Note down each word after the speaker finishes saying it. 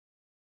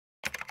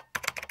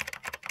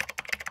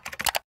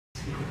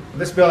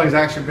This building has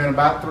actually been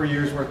about 3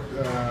 years worth,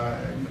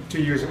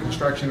 2 years of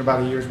construction,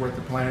 about a year's worth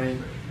of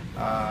planning.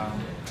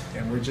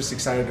 And we're just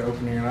excited to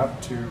opening it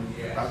up to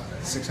about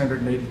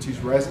 682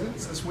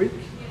 residents this week.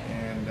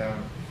 And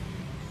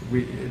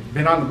it's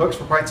been on the books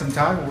for quite some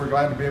time, and we're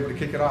glad to be able to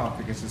kick it off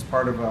because it's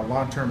part of a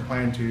long-term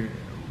plan to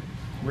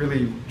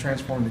really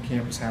transform the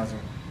campus housing.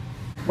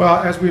 Well,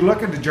 as we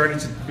look at the journey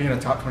to being a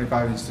top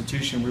 25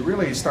 institution, we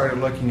really started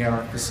looking at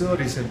our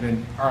facilities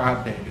are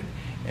outdated.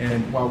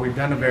 And while we've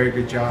done a very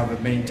good job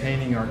of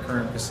maintaining our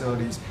current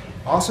facilities,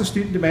 also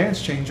student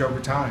demands change over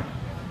time.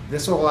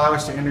 This will allow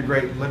us to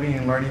integrate living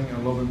and learning a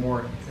little bit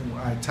more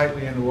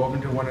tightly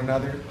interwoven to one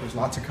another. There's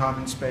lots of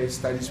common space,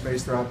 study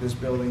space throughout this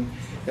building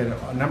that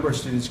a number of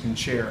students can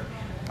share.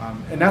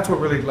 And that's what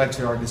really led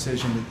to our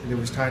decision that it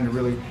was time to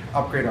really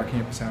upgrade our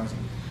campus housing.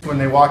 When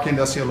they walk in,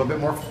 they'll see a little bit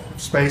more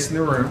space in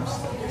their rooms.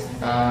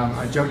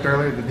 I joked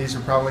earlier that these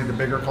are probably the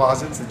bigger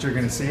closets that you're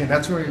going to see, and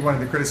that's really one of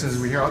the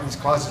criticisms we hear. All these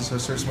closets are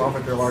so small,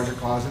 but they're larger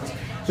closets.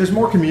 There's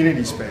more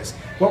community space.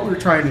 What we're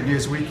trying to do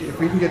is if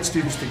we can get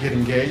students to get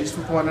engaged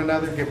with one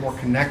another, get more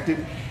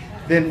connected,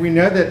 then we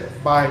know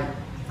that by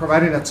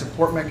providing that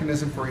support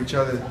mechanism for each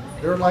other,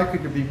 they're likely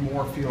to be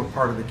more feel a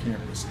part of the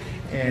campus.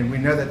 And we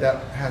know that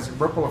that has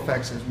ripple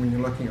effects when you're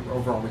looking at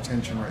overall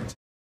retention rates.